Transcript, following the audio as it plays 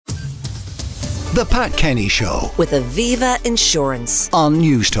The Pat Kenny Show with Aviva Insurance on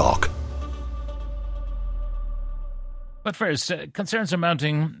Newstalk. But first, concerns are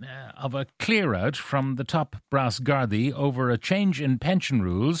mounting of a clear-out from the top brass Gardaí over a change in pension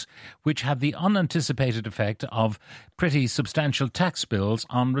rules which have the unanticipated effect of pretty substantial tax bills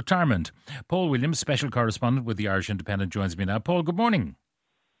on retirement. Paul Williams, Special Correspondent with the Irish Independent, joins me now. Paul, good morning.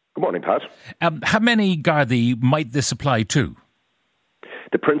 Good morning, Pat. How many Gardaí might this apply to?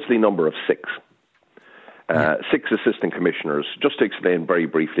 The princely number of 6. 6 assistant commissioners. Just to explain very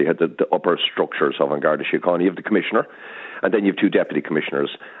briefly the upper structures of An Garda Síochána, you have the commissioner, and then you have 2 deputy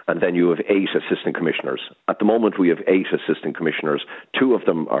commissioners, and then you have 8 assistant commissioners. At the moment, we have 8 assistant commissioners. 2 of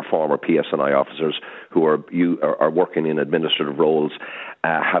them are former PSNI officers who are working in administrative roles,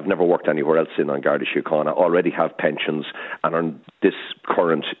 have never worked anywhere else in An Garda Síochána, already have pensions, and this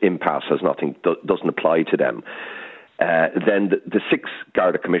current impasse doesn't apply to them. Then the 6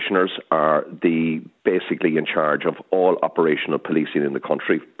 Garda commissioners are basically in charge of all operational policing in the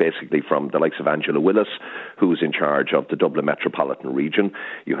country, basically from the likes of Angela Willis, who's in charge of the Dublin Metropolitan Region.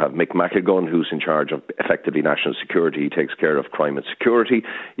 You have Mick McElgunn, who's in charge of effectively national security. He takes care of crime and security.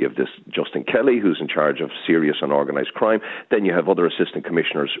 You have this Justin Kelly, who's in charge of serious and organised crime. Then you have other assistant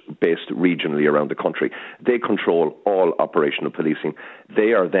commissioners based regionally around the country. They control all operational policing.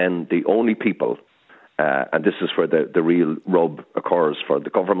 They are then the only people, and this is where the real rub occurs for the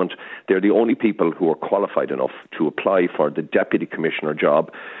government. They're the only people who are qualified enough to apply for the deputy commissioner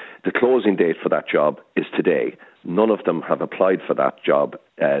job. The closing date for that job is today. None of them have applied for that job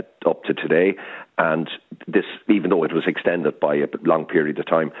up to today. And this, even though it was extended by a long period of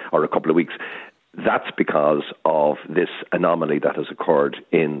time or a couple of weeks, that's because of this anomaly that has occurred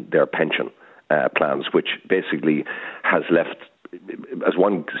in their pension plans, which basically has left, as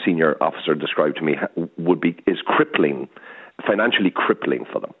one senior officer described to me, is crippling, financially crippling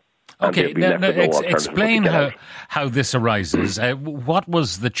for them. Okay, now explain how this arises. What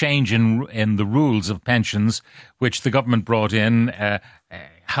was the change in the rules of pensions which the government brought in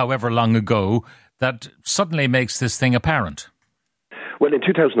however long ago that suddenly makes this thing apparent? Well, in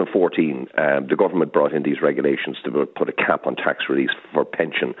 2014, the government brought in these regulations to put a cap on tax release for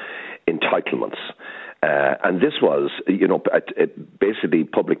pension entitlements. And this was, basically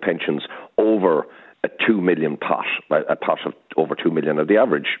public pensions over a 2 million pot, a pot of over 2 million. Now, the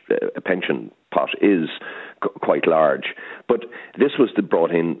average pension pot is quite large. But this was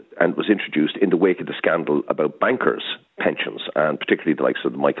brought in and was introduced in the wake of the scandal about bankers' pensions, and particularly the likes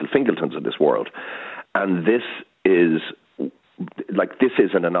of the Michael Fingletons of this world. And this is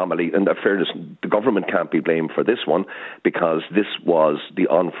an anomaly. In fairness, the government can't be blamed for this one because this was the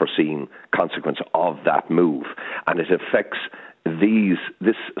unforeseen consequence of that move. And it affects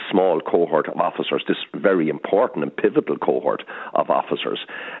this small cohort of officers, this very important and pivotal cohort of officers,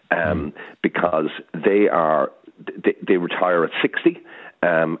 because they retire at 60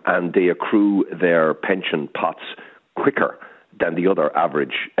 and they accrue their pension pots quicker than the other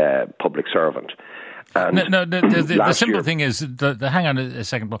average public servant. The simple thing is, hang on a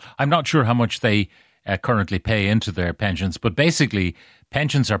second, Paul. I'm not sure how much they currently pay into their pensions, but basically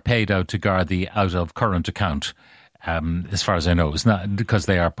pensions are paid out to Gardaí out of current account, as far as I know. It's not because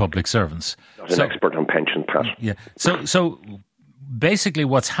they are public servants. Not an expert on pension, Pat. Yeah. So basically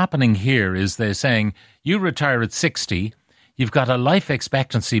what's happening here is they're saying you retire at 60, you've got a life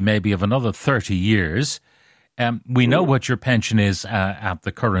expectancy maybe of another 30 years. We know what your pension is at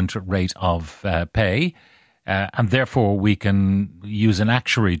the current rate of pay, and therefore we can use an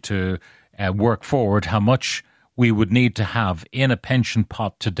actuary to work forward how much we would need to have in a pension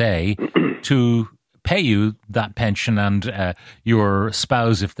pot today to pay you that pension and your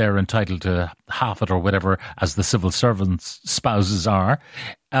spouse, if they're entitled to half it or whatever, as the civil servants' spouses are.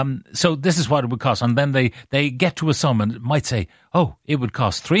 So this is what it would cost. And then they get to a sum and might say, oh, it would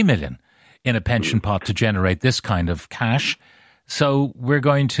cost 3 million in a pension pot to generate this kind of cash. So we're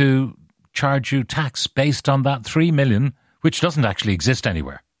going to charge you tax based on that 3 million, which doesn't actually exist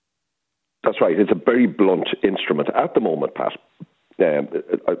anywhere. That's right. It's a very blunt instrument. At the moment, Pat,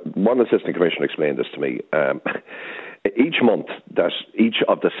 one assistant commissioner explained this to me. Each month that each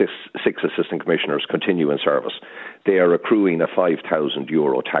of the six assistant commissioners continue in service, they are accruing a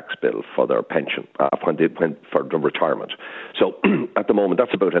 €5,000 tax bill for their pension for the retirement. So at the moment,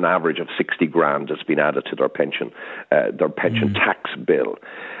 that's about an average of 60 grand that's been added to their pension tax bill.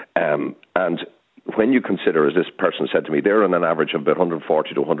 And when you consider, as this person said to me, they're on an average of about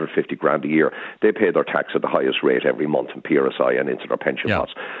 140 to 150 grand a year. They pay their tax at the highest rate every month in PRSI and into their pension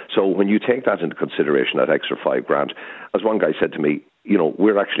pots. So when you take that into consideration, that extra 5 grand, as one guy said to me,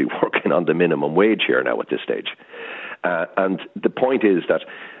 we're actually working on the minimum wage here now at this stage. And the point is that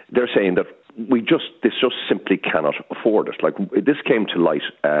they're saying that this just simply cannot afford it. Like, this came to light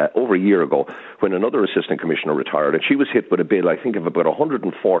over a year ago when another assistant commissioner retired, and she was hit with a bill, I think, of about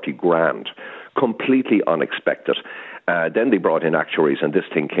 140 grand, completely unexpected. Then they brought in actuaries, and this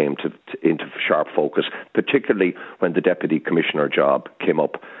thing came into sharp focus, particularly when the deputy commissioner job came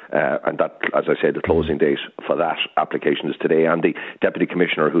up. And that, as I said, the closing date for that application is today. And the deputy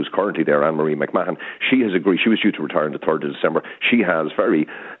commissioner who's currently there, Anne-Marie McMahon, she has agreed. She was due to retire on the 3rd of December. She has very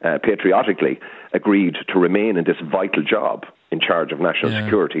patriotically agreed to remain in this vital job in charge of national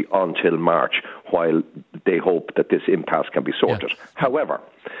security until March, while they hope that this impasse can be sorted. However,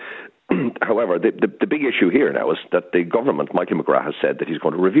 the big issue here now is that the government, Michael McGrath, has said that he's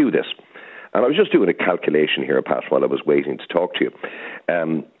going to review this. And I was just doing a calculation here, Pat, while I was waiting to talk to you.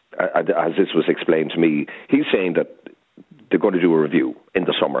 As this was explained to me, he's saying that they're going to do a review in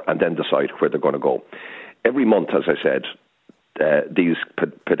the summer and then decide where they're going to go. Every month, as I said, these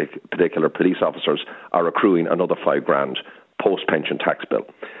particular police officers are accruing another $5,000 post-pension tax bill.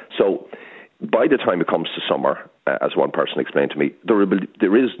 So by the time it comes to summer, as one person explained to me,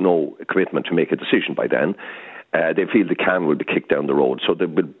 there is no commitment to make a decision by then. They feel the can will be kicked down the road, so they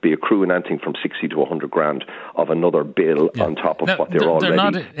would be accruing anything from 60 to 100 grand of another bill on top of what they're already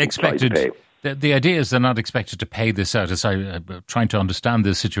not expected to pay. The idea is they're not expected to pay this out. As I'm trying to understand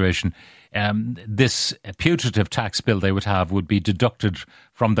this situation, this putative tax bill they would have would be deducted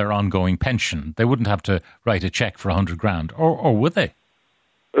from their ongoing pension. They wouldn't have to write a cheque for 100 grand, or would they?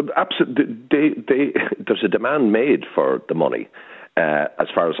 Absolutely. There's a demand made for the money, as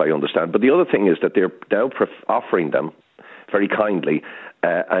far as I understand. But the other thing is that they're now offering them, very kindly,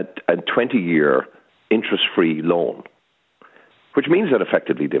 a 20-year interest-free loan, which means that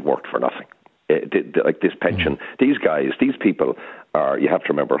effectively they've worked for nothing. Like this pension, these people are, you have to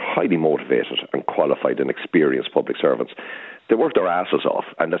remember, highly motivated and qualified and experienced public servants. They work their asses off,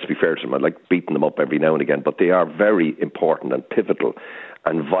 and let's be fair to them, I like beating them up every now and again, but they are very important and pivotal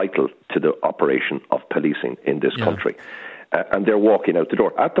and vital to the operation of policing in this country. And they're walking out the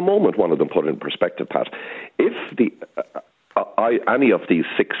door. At the moment, one of them put in perspective, Pat, if any of these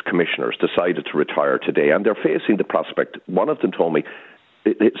 6 commissioners decided to retire today, and they're facing the prospect, one of them told me,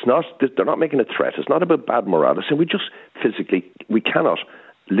 they're not making a threat. It's not about bad morale. And we just we cannot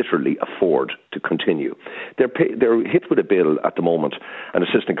literally afford to continue. They're hit with a bill at the moment. An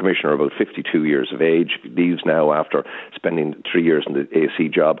assistant commissioner, about 52 years of age, leaves now after spending 3 years in the AC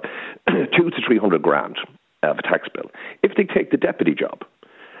job, 200 to 300 grand of a tax bill. If they take the deputy job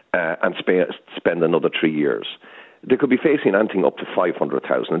and spend another 3 years, they could be facing anything up to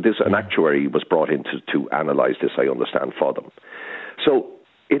 500,000. And an actuary was brought in to analyse this, I understand, for them. So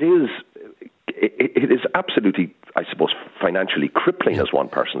it is absolutely, I suppose, financially crippling, as one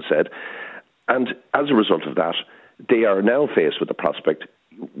person said. And as a result of that, they are now faced with the prospect.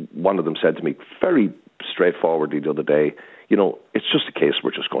 One of them said to me very straightforwardly the other day, it's just a case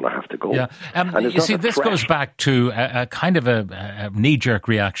we're just going to have to go. Yeah. You see, this goes back to a kind of a knee-jerk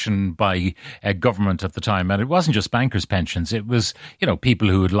reaction by government at the time. And it wasn't just bankers' pensions. It was, people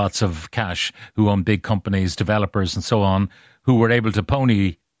who had lots of cash, who own big companies, developers and so on, who were able to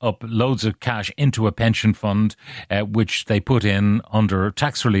pony up loads of cash into a pension fund, which they put in under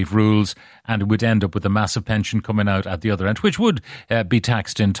tax relief rules, and it would end up with a massive pension coming out at the other end, which would be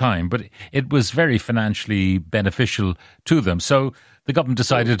taxed in time. But it was very financially beneficial to them. So the government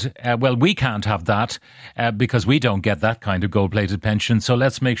decided, we can't have that because we don't get that kind of gold-plated pension, so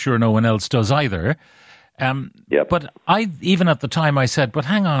let's make sure no one else does either. But even at the time I said, but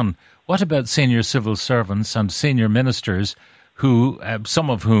hang on, what about senior civil servants and senior ministers who, some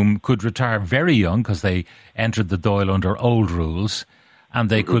of whom could retire very young because they entered the Dáil under old rules, and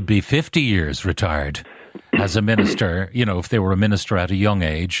they could be 50 years retired as a minister, if they were a minister at a young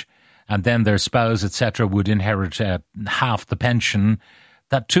age, and then their spouse, etc., would inherit half the pension.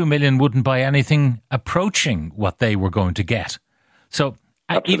 That 2 million wouldn't buy anything approaching what they were going to get. So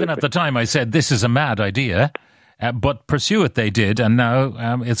even at the time I said, this is a mad idea. But pursue it they did, and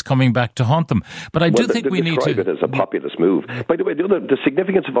now it's coming back to haunt them. But I do think we need to describe it as a populist move. By the way, the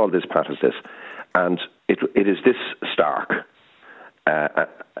significance of all this, Pat, is this, and it is this stark,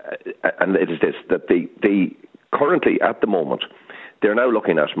 and it is this, that they currently, at the moment, they're now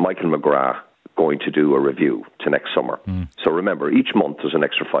looking at Michael McGrath going to do a review to next summer. So remember, each month there's an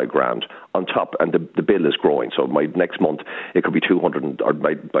extra $5,000 on top, and the bill is growing. So next month it could be 200, or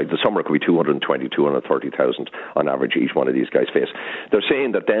by the summer it could be 220, 230,000 on average each one of these guys face. They're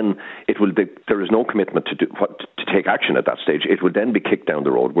saying that then there is no commitment to take action at that stage. It would then be kicked down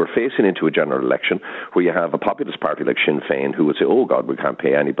the road. We're facing into a general election where you have a populist party like Sinn Féin who would say, oh God, we can't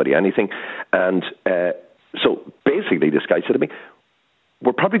pay anybody anything. And so basically this guy said to me,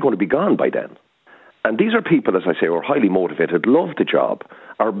 were probably going to be gone by then. And these are people, as I say, who are highly motivated, love the job,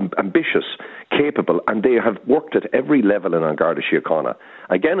 are ambitious, capable, and they have worked at every level in An Garda Síochána.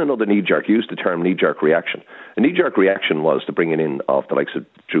 Again, another knee-jerk, used the term knee-jerk reaction. A knee-jerk reaction was the bringing in of the likes of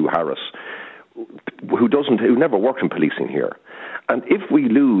Drew Harris, who never worked in policing here. And if we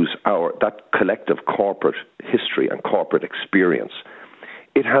lose that collective corporate history and corporate experience,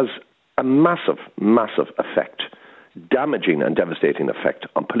 it has a massive, massive effect, damaging and devastating effect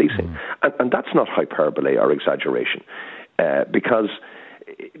on policing. And that's not hyperbole or exaggeration, because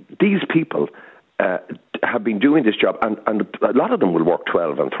these people have been doing this job, and a lot of them will work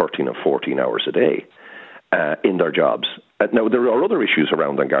 12 and 13 and 14 hours a day in their jobs. Now, there are other issues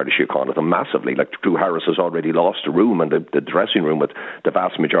around An Garda Síochána massively, like Drew Harris has already lost a room and the dressing room with the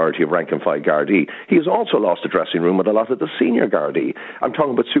vast majority of rank-and-file Gardaí. He has also lost a dressing room with a lot of the senior Gardaí. I'm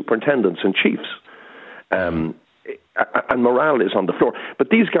talking about superintendents and chiefs. And morale is on the floor. But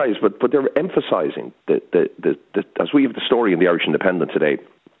these guys, but they're emphasising, as we have the story in the Irish Independent today,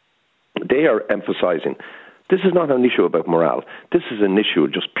 they are emphasising this is not an issue about morale. This is an issue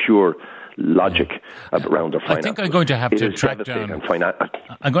of just pure logic around their finances. I think I'm going to have to track down.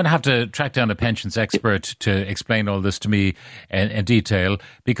 I'm going to have to track down a pensions expert to explain all this to me in detail,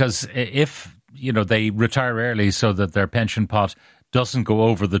 because if they retire early so that their pension pot doesn't go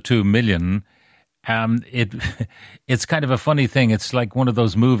over the 2 million, it's kind of a funny thing. It's like one of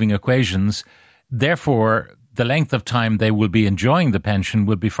those moving equations. Therefore, the length of time they will be enjoying the pension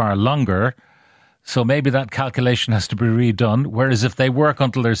will be far longer. So maybe that calculation has to be redone. Whereas if they work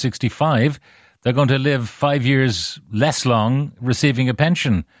until they're 65, they're going to live 5 years less long receiving a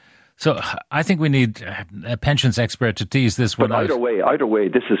pension. So I think we need a pensions expert to tease this one out. Either way,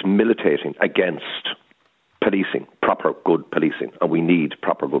 this is militating against policing, proper good policing, and we need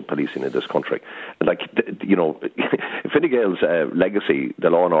proper good policing in this country. Like, Fine Gael's legacy,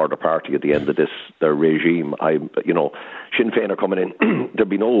 the Law and Order Party at the end of their regime, Sinn Féin are coming in. There'll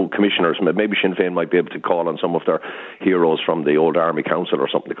be no commissioners. Maybe Sinn Féin might be able to call on some of their heroes from the old Army Council or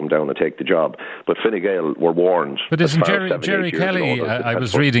something to come down and take the job. But Fine Gael were warned. But isn't Jerry Kelly, I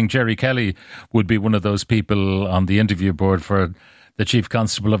was reading Jerry Kelly would be one of those people on the interview board for the Chief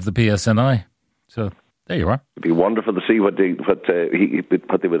Constable of the PSNI. So there you are. It'd be wonderful to see what they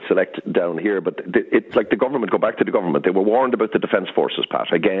would select down here. But it's like the government, go back to the government. They were warned about the Defence Forces,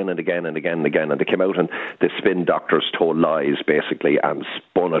 Pat, again and again and again and again. And they came out and the spin doctors told lies, basically, and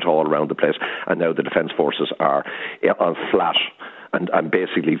spun it all around the place. And now the Defence Forces are on flat and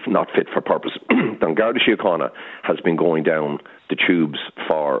basically not fit for purpose. An Garda Síochána has been going down the tubes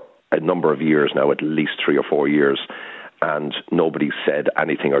for a number of years now, at least 3 or 4 years. And nobody said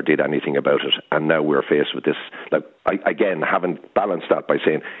anything or did anything about it. And now we're faced with this. Like, I haven't balanced that by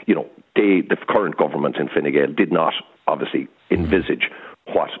saying, the current government in Fine Gael did not obviously envisage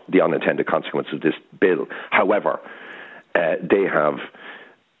what the unintended consequences of this bill. However, they have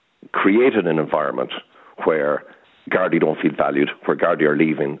created an environment where Gardaí don't feel valued, where Gardaí are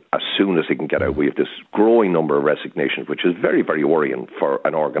leaving as soon as they can get out. We have this growing number of resignations, which is very, very worrying for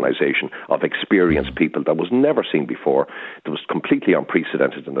an organisation of experienced people that was never seen before, that was completely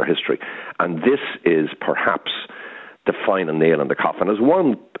unprecedented in their history. And this is perhaps the final nail in the coffin. As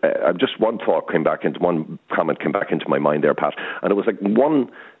one comment came back into my mind there, Pat, and it was like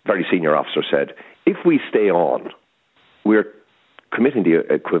one very senior officer said, if we stay on, we're committing the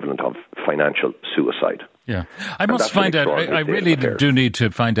equivalent of financial suicide. Yeah, I must find out. I really do need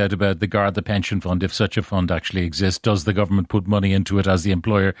to find out about the Garda pension fund, if such a fund actually exists. Does the government put money into it as the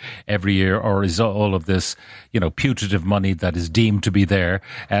employer every year, or is all of this, putative money that is deemed to be there,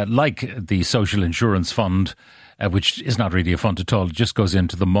 like the social insurance fund, which is not really a fund at all. It just goes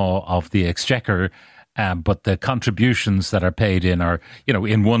into the maw of the Exchequer. But the contributions that are paid in are,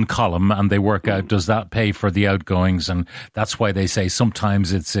 in one column, and they work out, does that pay for the outgoings? And that's why they say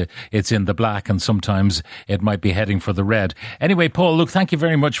sometimes it's in the black and sometimes it might be heading for the red. Anyway, Paul, look, thank you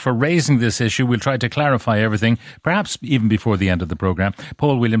very much for raising this issue. We'll try to clarify everything, perhaps even before the end of the programme.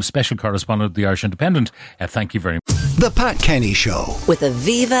 Paul Williams, Special Correspondent of the Irish Independent. Thank you very much. The Pat Kenny Show. With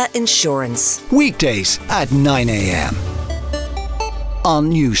Aviva Insurance. Weekdays at 9 a.m. on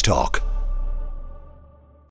News Talk.